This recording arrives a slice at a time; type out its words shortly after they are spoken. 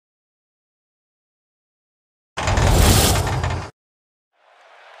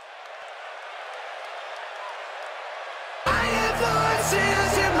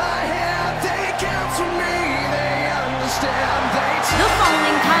voices in my head, they counsel me, they understand, they The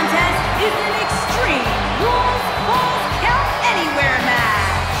following contest is an Extreme Rules Falls Count Anywhere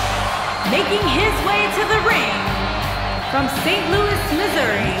match. Making his way to the ring from St. Louis,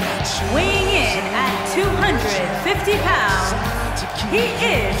 Missouri, weighing in at 250 pounds, he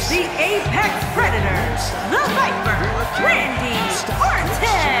is the Apex Predator, the Viper, Randy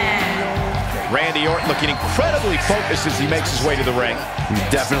Orton. Randy Orton looking incredibly focused as he makes his way to the ring. He's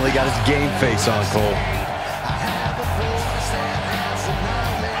definitely got his game face on, Cole.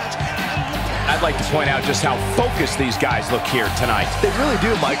 I'd like to point out just how focused these guys look here tonight. They really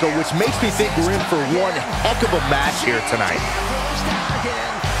do, Michael, which makes me think we're in for one heck of a match here tonight.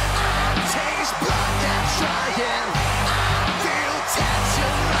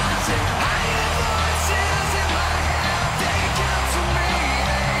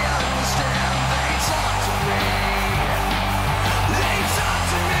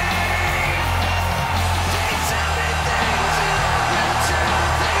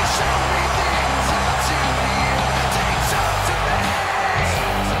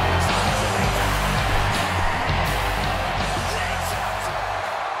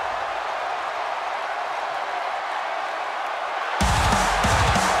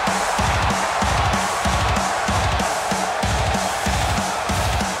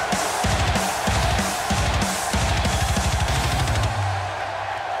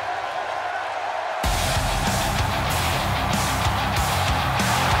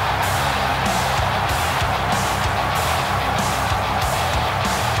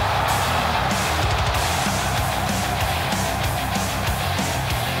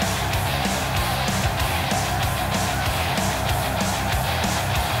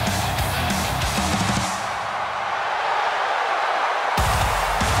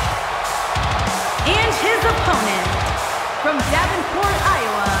 From Davenport,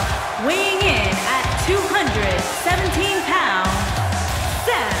 Iowa, weighing in at 217 pounds,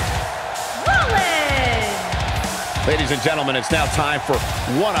 Seth Rollins. Ladies and gentlemen, it's now time for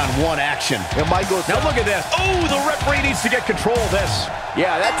one-on-one action. And Michael, now look at this. Oh, the referee needs to get control of this.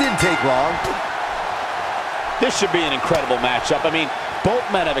 Yeah, that didn't take long. This should be an incredible matchup. I mean, both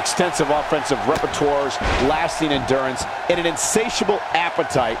men have extensive offensive repertoires, lasting endurance, and an insatiable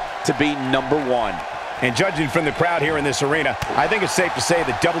appetite to be #1. And judging from the crowd here in this arena, I think it's safe to say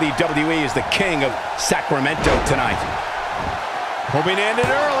that WWE is the king of Sacramento tonight. Hoping to end it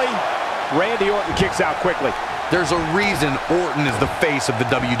early. Randy Orton kicks out quickly. There's a reason Orton is the face of the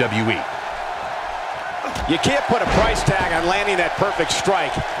WWE. You can't put a price tag on landing that perfect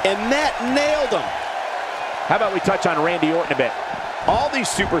strike, and that nailed him. How about we touch on Randy Orton a bit? All these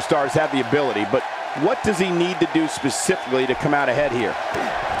superstars have the ability, but what does he need to do specifically to come out ahead here?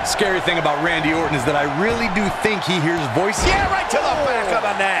 Scary thing about Randy Orton is that I really do think he hears voices. Yeah, right to the back of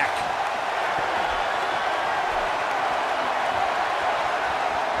the neck.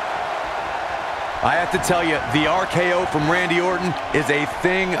 I have to tell you, the RKO from Randy Orton is a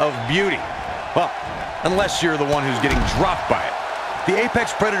thing of beauty. Well, unless you're the one who's getting dropped by it. The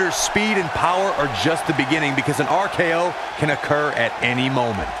Apex Predator's speed and power are just the beginning because an RKO can occur at any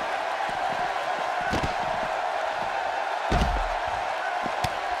moment.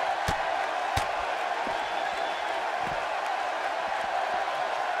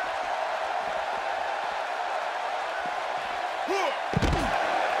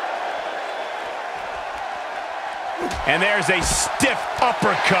 And there's a stiff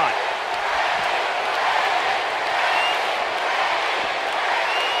uppercut.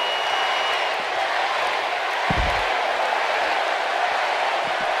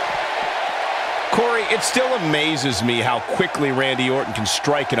 Corey, it still amazes me how quickly Randy Orton can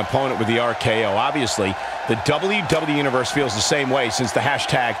strike an opponent with the RKO. Obviously, the WWE Universe feels the same way since the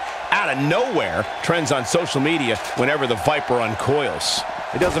hashtag out of nowhere trends on social media whenever the Viper uncoils.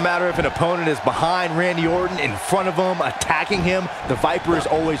 It doesn't matter if an opponent is behind Randy Orton, in front of him, attacking him. The Viper is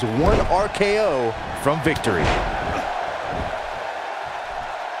always one RKO from victory.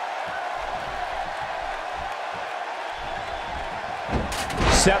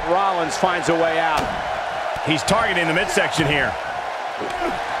 Seth Rollins finds a way out. He's targeting the midsection here.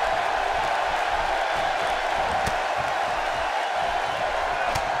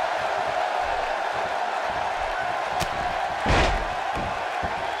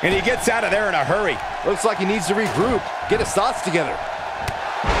 And he gets out of there in a hurry. Looks like he needs to regroup, get his thoughts together.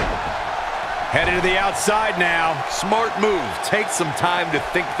 Headed to the outside now. Smart move. Take some time to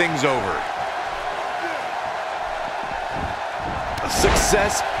think things over.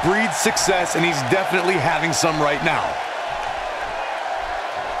 Success breeds success, and he's definitely having some right now.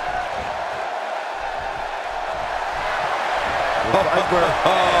 Viper.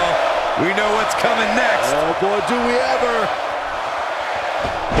 We know what's coming next. Oh, boy, do we ever.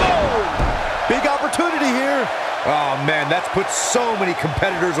 Boom! Big opportunity here. Oh, man, that's put so many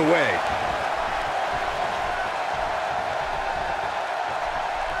competitors away.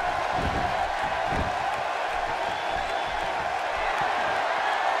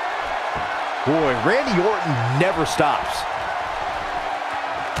 Boy, Randy Orton never stops.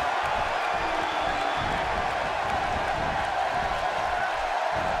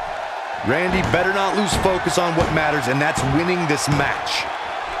 Randy better not lose focus on what matters, and that's winning this match.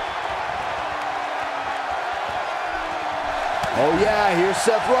 Oh, yeah, here's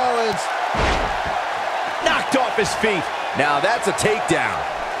Seth Rollins. Knocked off his feet. Now that's a takedown.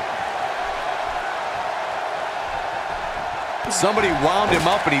 Somebody wound him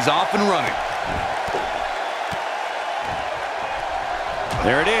up, and he's off and running.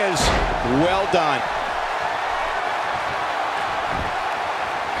 There it is. Well done.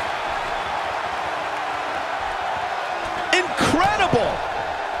 Incredible!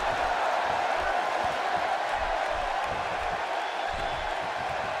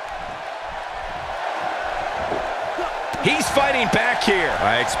 He's fighting back here.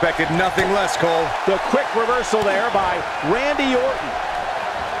 I expected nothing less, Cole. The quick reversal there by Randy Orton.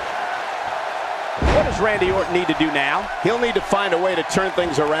 What does Randy Orton need to do now? He'll need to find a way to turn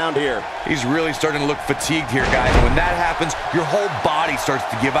things around here. He's really starting to look fatigued here, guys. When that happens, your whole body starts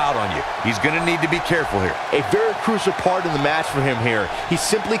to give out on you. He's going to need to be careful here. A very crucial part in the match for him here. He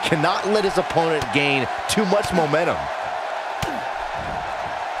simply cannot let his opponent gain too much momentum.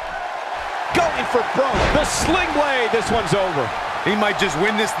 Going for broke. The sling blade. This one's over. He might just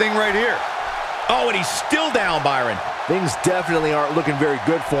win this thing right here. Oh, and he's still down, Byron. Things definitely aren't looking very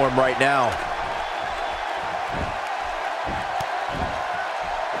good for him right now.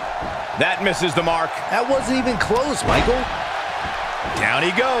 That misses the mark. That wasn't even close, Michael. Down he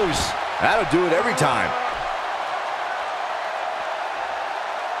goes. That'll do it every time.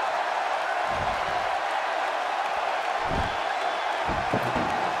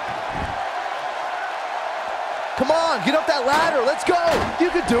 Come on, get up that ladder. Let's go.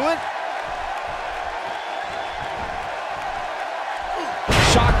 You can do it.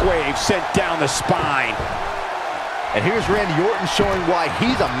 Shockwave sent down the spine. And here's Randy Orton showing why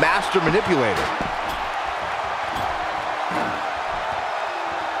he's a master manipulator.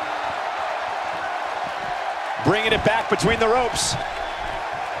 Bringing it back between the ropes.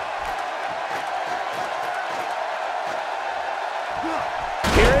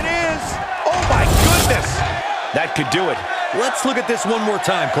 Here it is. Oh, my goodness. That could do it. Let's look at this one more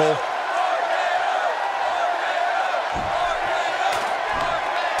time, Cole.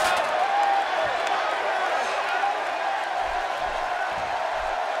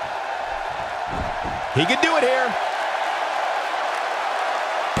 He can do it here.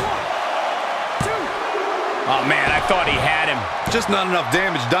 Oh, man, I thought he had him. Just not enough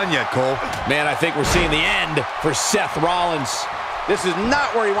damage done yet, Cole. Man, I think we're seeing the end for Seth Rollins. This is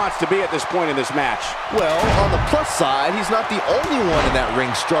not where he wants to be at this point in this match. Well, on the plus side, he's not the only one in that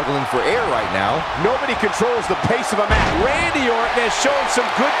ring struggling for air right now. Nobody controls the pace of a match. Randy Orton has shown some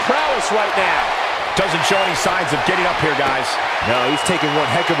good prowess right now. Doesn't show any signs of getting up here, guys. No, he's taking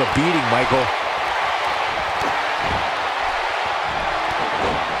one heck of a beating, Michael.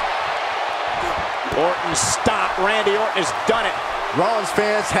 Orton stopped. Randy Orton has done it. Rollins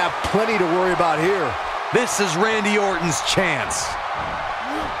fans have plenty to worry about here. This is Randy Orton's chance.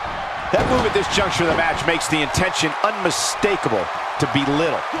 That move at this juncture of the match makes the intention unmistakable to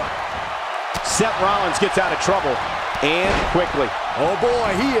belittle. Seth Rollins gets out of trouble, and quickly. Oh boy,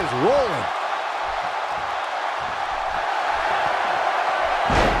 he is rolling.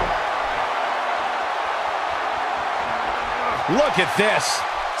 Look at this.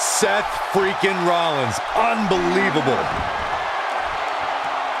 Seth freaking Rollins. Unbelievable.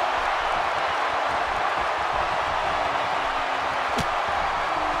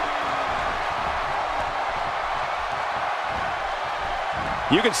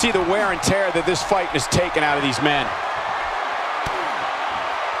 You can see the wear and tear that this fight has taken out of these men.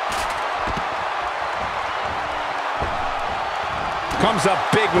 Comes up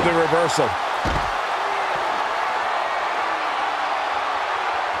big with a reversal.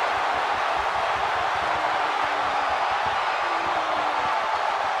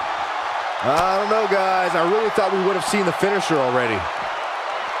 I don't know, guys. I really thought we would have seen the finisher already.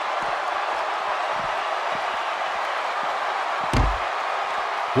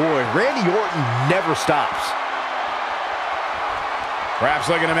 Boy, Randy Orton never stops.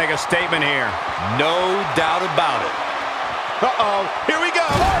 Perhaps looking to make a statement here. No doubt about it. Uh-oh, here we go.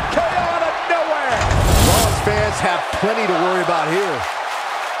 RKO out of nowhere. Rollins fans have plenty to worry about here.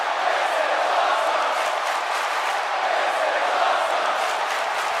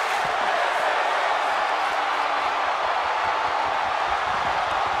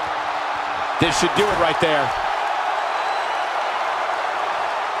 This should do it right there.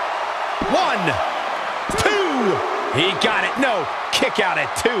 1, 2. He got it. No, kick out at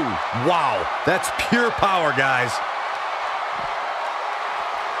 2. Wow, that's pure power, guys.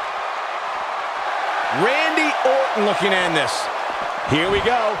 Randy Orton looking to end this. Here we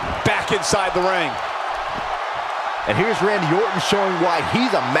go, back inside the ring. And here's Randy Orton showing why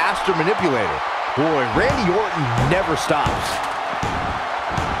he's a master manipulator. Boy, Randy Orton never stops.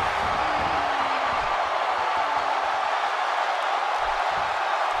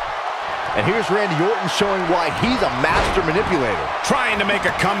 And here's Randy Orton showing why he's a master manipulator. Trying to make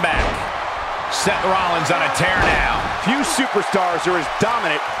a comeback. Seth Rollins on a tear now. Few superstars are as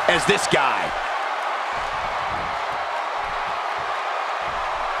dominant as this guy.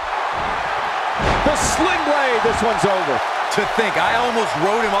 The sling blade, this one's over. To think, I almost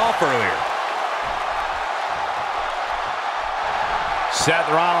wrote him off earlier.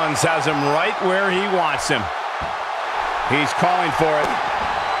 Seth Rollins has him right where he wants him. He's calling for it.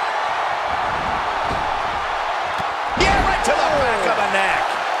 To the back of the neck.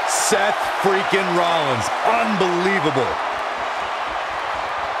 Seth freaking Rollins. Unbelievable.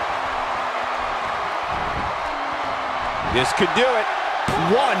 This could do it.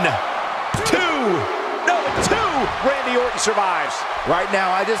 1, 2. No, 2. Randy Orton survives. Right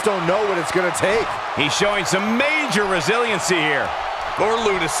now, I just don't know what it's going to take. He's showing some major resiliency here. Or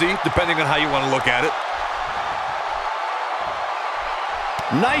lunacy, depending on how you want to look at it.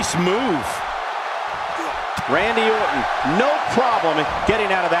 Nice move. Randy Orton, no problem in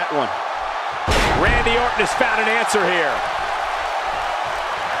getting out of that one. Randy Orton has found an answer here.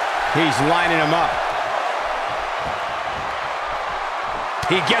 He's lining him up.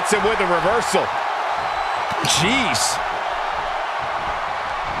 He gets him with a reversal. Jeez.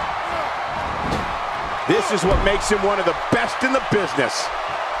 This is what makes him one of the best in the business.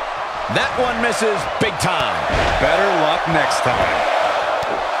 That one misses big time. Better luck next time.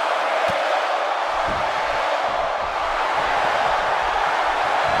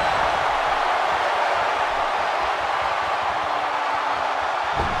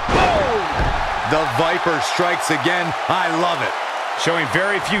 The Viper strikes again. I love it. Showing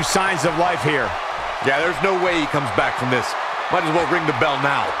very few signs of life here. Yeah, there's no way he comes back from this. Might as well ring the bell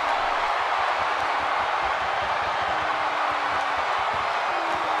now.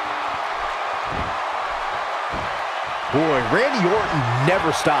 Boy, Randy Orton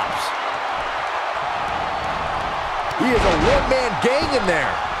never stops. He is a one-man gang in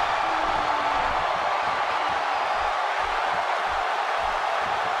there.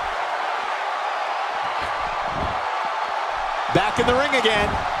 Back in the ring again.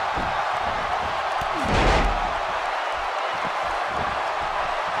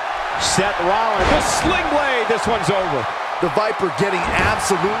 Seth Rollins, the sling blade, this one's over. The Viper getting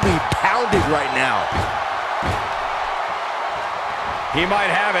absolutely pounded right now. He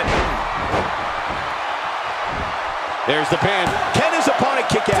might have it. There's the pin. Can his opponent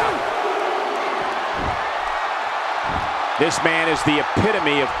kick out? This man is the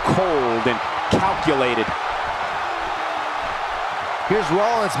epitome of cold and calculated. Here's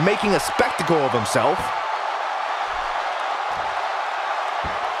Rollins making a spectacle of himself.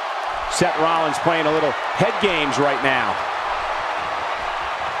 Seth Rollins playing a little head games right now.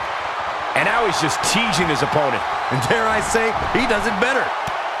 And now he's just teasing his opponent. And dare I say, he does it better.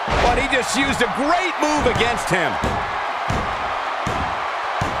 But he just used a great move against him.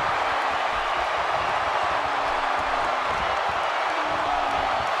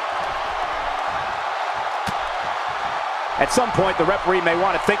 At some point, the referee may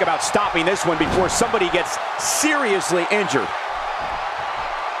want to think about stopping this one before somebody gets seriously injured.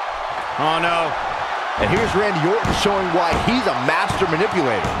 Oh, no. And here's Randy Orton showing why he's a master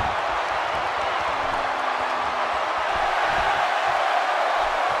manipulator.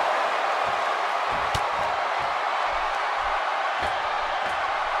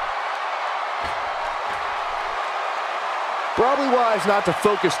 Probably wise not to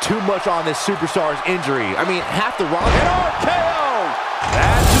focus too much on this superstar's injury. I mean, half the roster... An RKO!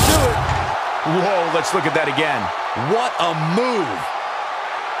 That should do it. Whoa, let's look at that again. What a move!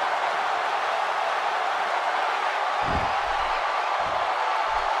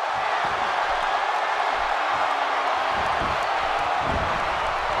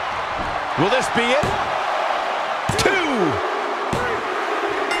 Will this be it? 2!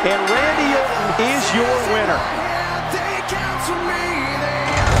 And Randy Orton is your winner.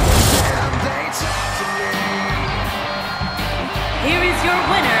 your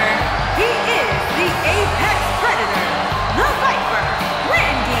winner, he is the Apex Predator, the Viper,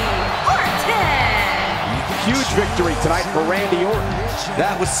 Randy Orton. Huge victory tonight for Randy Orton.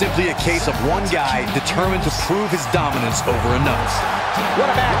 That was simply a case of one guy determined to prove his dominance over another. What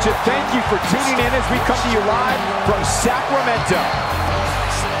a match, and thank you for tuning in as we come to you live from Sacramento.